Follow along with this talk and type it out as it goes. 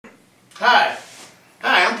Hi,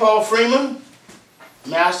 I'm Paul Freeman,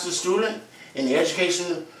 master student in the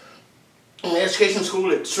education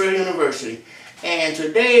school at Strayer University, and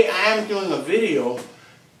today I am doing a video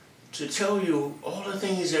to tell you all the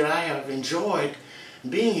things that I have enjoyed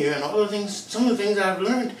being here and some of the things I've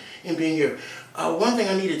learned in being here. One thing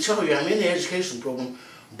I need to tell you, I'm in the education program,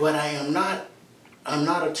 but I'm not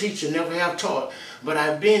a teacher, never have taught, but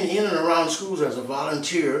I've been in and around schools as a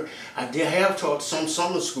volunteer. I have taught some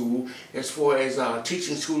summer school as far as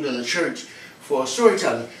teaching school in the church for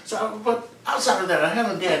storytelling. But outside of that, I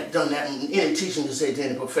haven't done that in any teaching to say to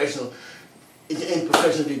any professional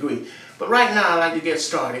degree. But right now, I'd like to get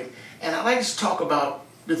started, and I'd like to talk about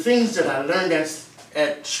the things that I learned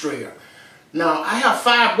at Strayer. Now, I have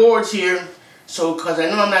 5 boards here. So, because I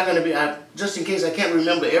know I'm not going to be, just in case I can't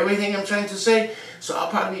remember everything I'm trying to say, so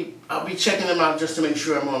I'll be checking them out just to make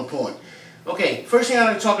sure I'm on point. Okay, first thing I'm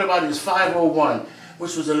going to talk about is 501,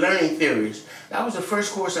 which was the learning theories. That was the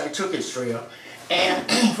first course I took at Strayer, and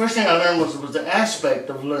first thing I learned was the aspect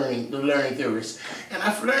of learning, the learning theories. And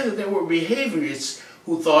I've learned that there were behaviorists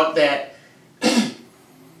who thought that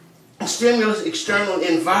stimulus external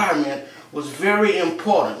environment was very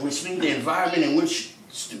important, which means the environment in which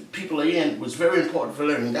people are in was very important for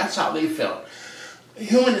learning. That's how they felt.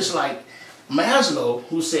 Humanists like Maslow,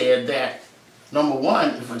 who said that, number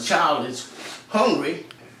one, if a child is hungry,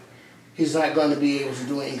 he's not going to be able to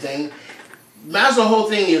do anything. Maslow's whole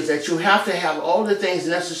thing is that you have to have all the things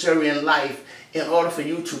necessary in life in order for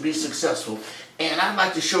you to be successful. And I'd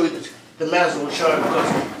like to show you the Maslow chart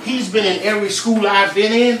because he's been in every school I've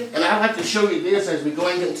been in, and I'd like to show you this as we're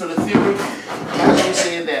going into the theory. Maslow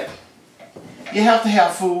said that you have to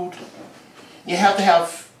have food. You have to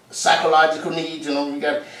have psychological needs.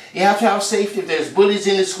 You have to have safety. If there's bullies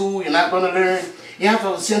in the school, you're not going to learn. You have to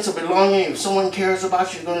have a sense of belonging. If someone cares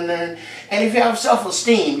about you, you're going to learn. And if you have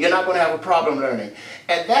self-esteem, you're not going to have a problem learning.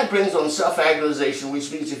 And that brings on self-actualization, which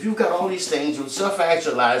means if you've got all these things, you'll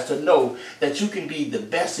self-actualize to know that you can be the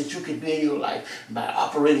best that you can be in your life by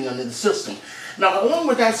operating under the system. Now, along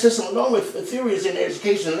with that system, along with the theories in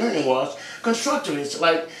education and learning was constructivists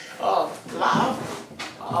like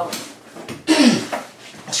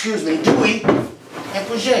Dewey and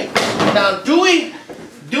Piaget. Now,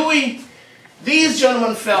 Dewey, these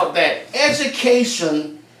gentlemen felt that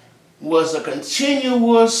education was a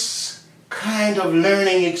continuous kind of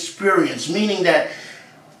learning experience, meaning that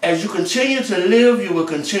as you continue to live, you will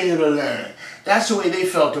continue to learn. That's the way they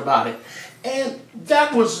felt about it. And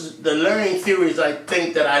that was the learning theories I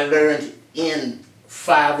think that I learned in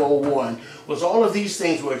 501, was all of these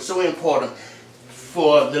things were so important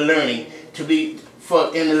for the learning, in the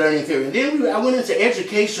learning theory. And then I went into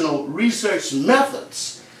educational research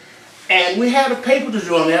methods, and we had a paper to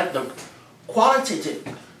do on that, the quantitative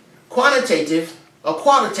or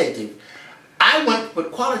qualitative. I went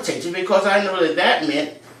with qualitative because I know that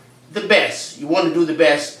meant the best. You want to do the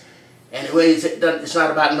best, and the way it's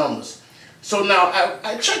not about numbers. So now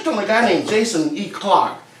I checked on a guy named Jason E.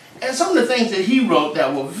 Clark, and some of the things that he wrote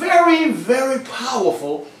that were very, very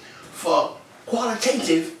powerful for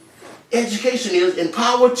qualitative education is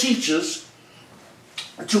empower teachers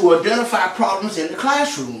to identify problems in the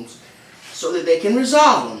classrooms so that they can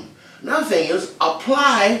resolve them. Another thing is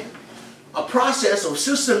apply a process of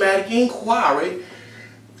systematic inquiry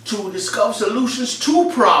to discover solutions to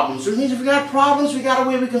problems. It means if we got problems, we got a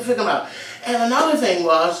way we can figure them out. And another thing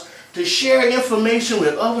was to share information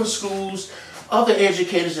with other schools, other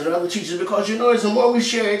educators, and other teachers, because you know, the more we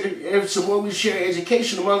share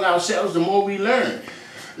education among ourselves, the more we learn.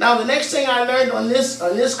 Now, the next thing I learned on this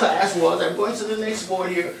class was, I'm going to the next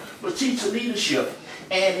board here, was teacher leadership,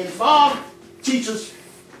 and involved teachers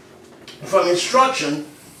from instruction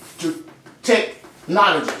to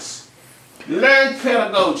technologies. Learn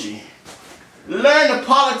pedagogy. Learn the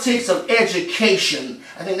politics of education.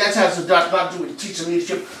 I think that has a lot to do with teacher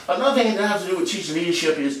leadership. Another thing that has to do with teacher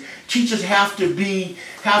leadership is teachers have to be,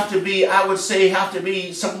 I would say,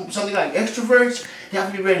 something like extroverts. They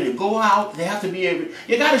have to be ready to go out. They have to be able,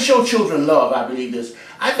 you got to show children love, I believe this.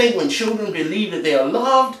 I think when children believe that they are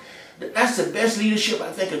loved, that's the best leadership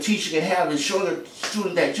I think a teacher can have, is showing a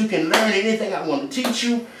student that you can learn anything I want to teach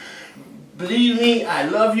you. Believe me, I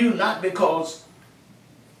love you, not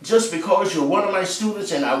just because you're one of my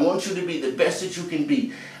students and I want you to be the best that you can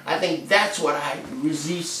be. I think that's what I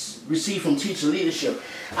received from teacher leadership.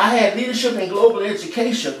 I had leadership in global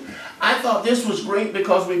education. I thought this was great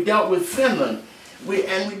because we dealt with Finland. We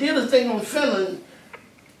did a thing on Finland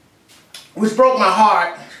which broke my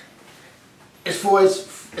heart as far as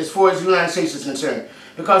the United States is concerned.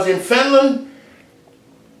 Because in Finland,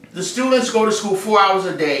 the students go to school 4 hours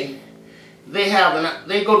a day.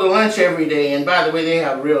 they go to lunch every day, and by the way, they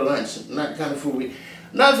have real lunch, not the kind of food.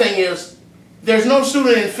 Another thing is, there's no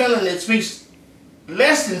student in Finland that speaks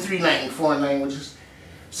less than 3 foreign languages.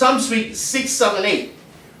 Some speak 6, 7, 8.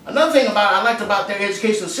 Another thing I liked about their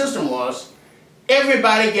educational system was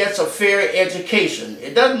everybody gets a fair education.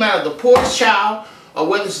 It doesn't matter the poorest child or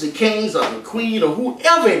whether it's the kings or the queen or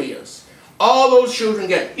whoever it is. All those children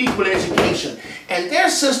get equal education. And their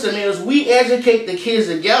system is we educate the kids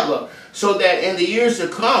together so that in the years to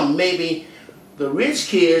come, maybe the rich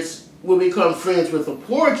kids will become friends with the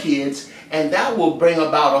poor kids, and that will bring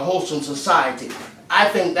about a wholesome society. I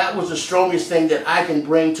think that was the strongest thing that I can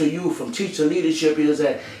bring to you from teacher leadership, is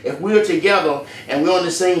that if we're together and we're on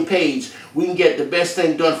the same page, we can get the best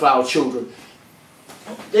thing done for our children.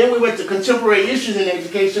 Then we went to contemporary issues in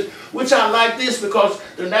education, which I like this because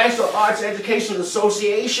the National Arts Education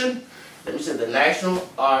Association, let me say the National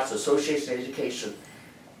Arts Association Education,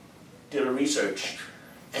 did a research.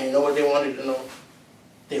 And you know what they wanted to know?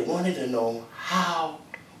 They wanted to know how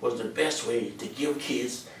was the best way to give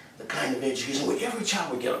kids the kind of education where every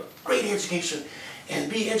child would get a great education and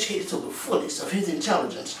be educated to the fullest of his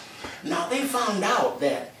intelligence. Now they found out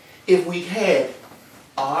that if we had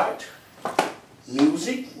art,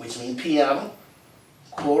 music, which means piano,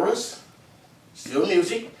 chorus, still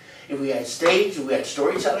music, if we had stage, if we had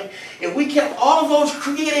storytelling, if we kept all of those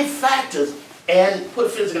creative factors, and put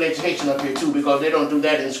physical education up here too, because they don't do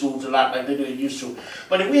that in schools a lot like they do used to.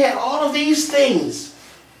 But if we had all of these things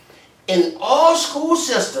in all school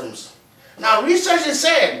systems, now research has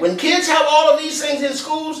said when kids have all of these things in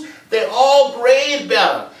schools, they all grade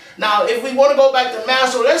better. Now if we want to go back to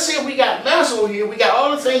Maslow, let's say we got Maslow here, we got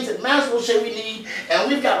all the things that Maslow said we need, and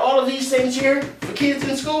we've got all of these things here for kids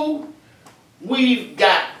in school, we've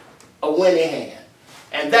got a winning hand.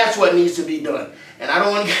 And that's what needs to be done. And I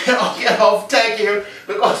don't want to get off track here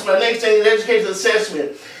because my next thing is education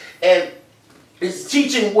assessment. And it's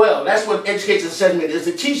teaching well. That's what education assessment is.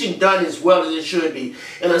 The teaching done as well as it should be.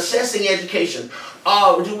 And assessing education.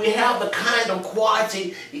 Do we have the kind of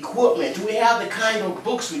quality equipment? Do we have the kind of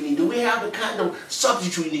books we need? Do we have the kind of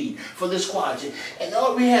subjects we need for this quality? And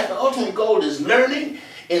all we have, the ultimate goal is learning,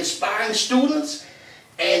 inspiring students,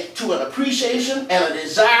 and to an appreciation and a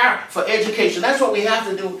desire for education. That's what we have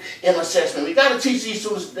to do in assessment. We've got to teach these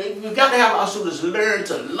students, we've got to have our students learn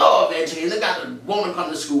to love education. They've got to want to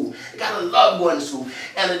come to school. They've got to love going to school.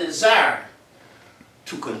 And a desire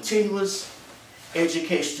to continuous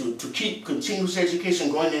education, to keep continuous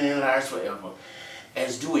education going in their lives forever.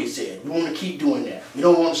 As Dewey said, we want to keep doing that. We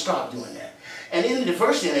don't want to stop doing that. And in the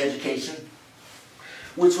diversity in education,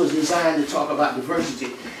 which was designed to talk about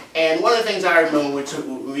diversity. And one of the things I remember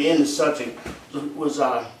when we were in the subject was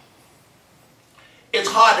it's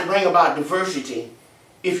hard to bring about diversity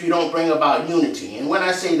if you don't bring about unity. And when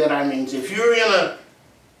I say that, I mean if you're in a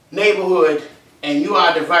neighborhood and you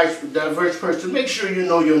are a diverse person, make sure you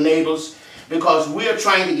know your neighbors, because we are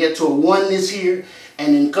trying to get to a oneness here.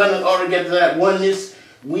 And in order to get to that oneness,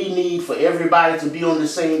 we need for everybody to be on the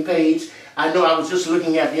same page. I know I was just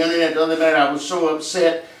looking at the internet the other night. I was so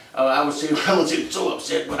upset. I wouldn't say so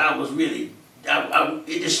upset, but I was really,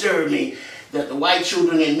 it disturbed me that the white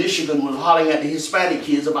children in Michigan were hollering at the Hispanic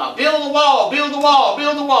kids about build the wall, build the wall,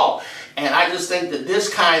 build the wall. And I just think that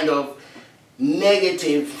this kind of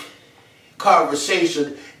negative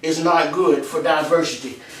conversation is not good for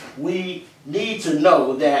diversity. We need to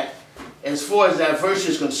know that as far as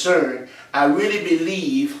diversity is concerned, I really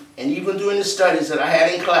believe, and even during the studies that I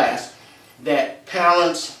had in class, that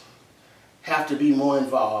parents have to be more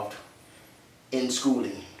involved in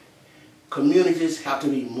schooling. Communities have to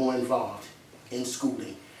be more involved in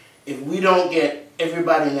schooling. If we don't get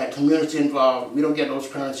everybody in that community involved, we don't get those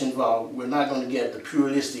parents involved, we're not going to get the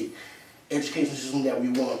pluralistic education system that we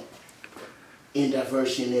want in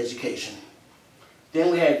diversity in education.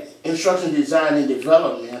 Then we had instruction design and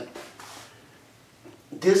development.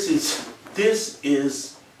 This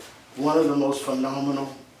is one of the most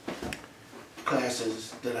phenomenal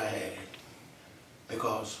classes that I had,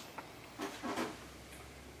 because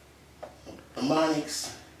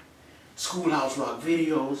mnemonics, schoolhouse rock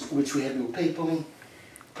videos, which we had to do paperling,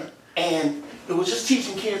 and it was just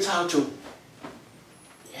teaching kids how to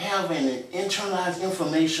have an internalized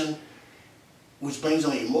information which brings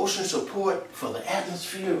them emotional support for the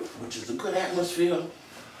atmosphere, which is a good atmosphere,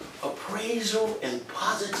 appraisal and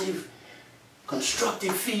positive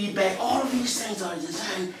constructive feedback. All of these things are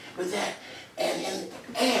designed with that.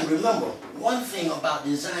 And remember, one thing about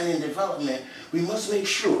design and development, we must make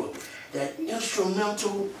sure that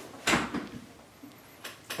instrumental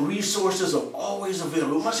resources are always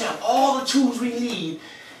available. We must have all the tools we need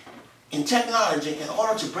in technology in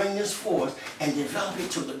order to bring this forth and develop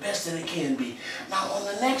it to the best that it can be. Now, on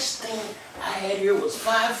the next thing I had here was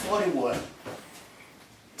 541,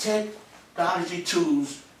 technology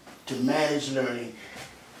tools to manage learning.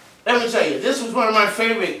 Let me tell you, this was one of my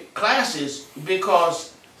favorite classes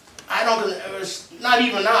because not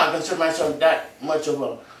even now I consider myself that much of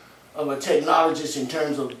a technologist in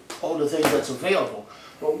terms of all the things that's available.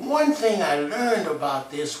 But one thing I learned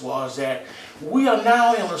about this was that we are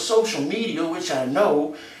now in a social media, which I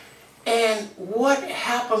know, and what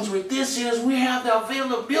happens with this is we have the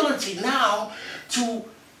availability now to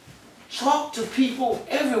talk to people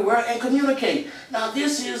everywhere and communicate. Now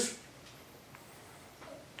this is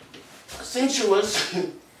sensuous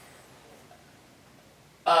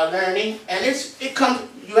learning, and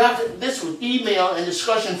this was email and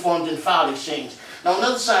discussion forums and file exchange. Now on the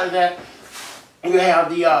other side of that, you have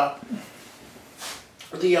the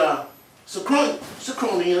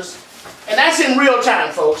synchronous, and that's in real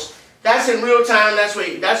time, folks. That's in real time.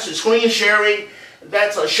 That's the screen sharing.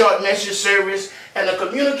 That's a short message service, and the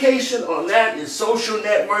communication on that is social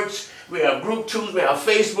networks. We have group tools. We have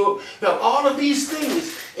Facebook. We have all of these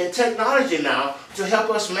things in technology now to help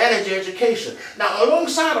us manage education. Now,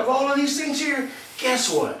 alongside of all of these things here,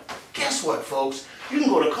 guess what? Guess what, folks? You can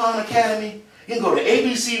go to Khan Academy. You can go to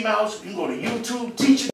ABC Mouse. You can go to YouTube, teaching.